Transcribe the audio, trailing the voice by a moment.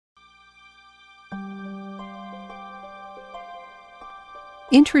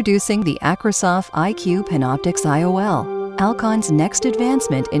Introducing the Acrosof IQ PanOptix IOL, Alcon's next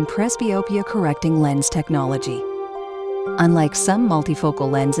advancement in presbyopia-correcting lens technology. Unlike some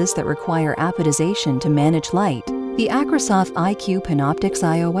multifocal lenses that require apodization to manage light, the Acrosof IQ PanOptix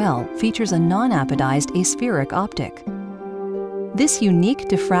IOL features a non-apodized aspheric optic. This unique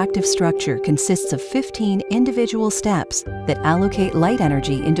diffractive structure consists of 15 individual steps that allocate light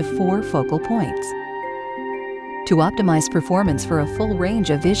energy into 4 focal points. To optimize performance for a full range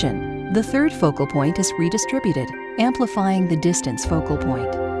of vision, the third focal point is redistributed, amplifying the distance focal point.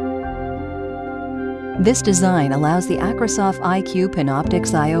 This design allows the Acrosof IQ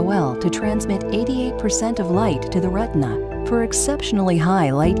PanOptix IOL to transmit 88% of light to the retina for exceptionally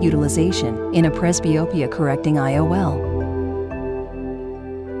high light utilization in a presbyopia-correcting IOL.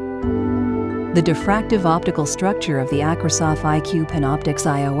 The diffractive optical structure of the Acrosof IQ PanOptix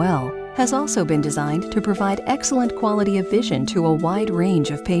IOL has also been designed to provide excellent quality of vision to a wide range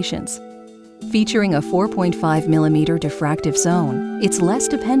of patients. Featuring a 4.5 mm diffractive zone, it's less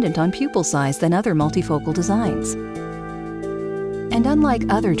dependent on pupil size than other multifocal designs. And unlike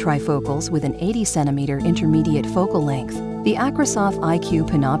other trifocals with an 80 cm intermediate focal length, the Acrosof IQ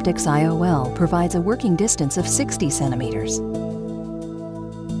PanOptix IOL provides a working distance of 60 cm.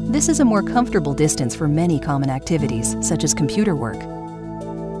 This is a more comfortable distance for many common activities, such as computer work.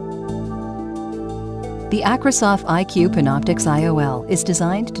 The Acrosof IQ PanOptix IOL is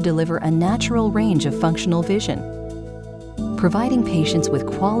designed to deliver a natural range of functional vision, providing patients with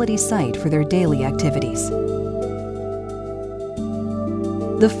quality sight for their daily activities.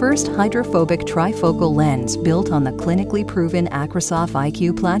 The first hydrophobic trifocal lens built on the clinically proven Acrosof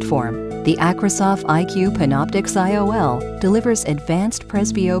IQ platform, the Acrosof IQ PanOptix IOL delivers advanced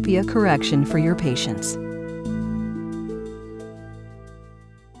presbyopia correction for your patients.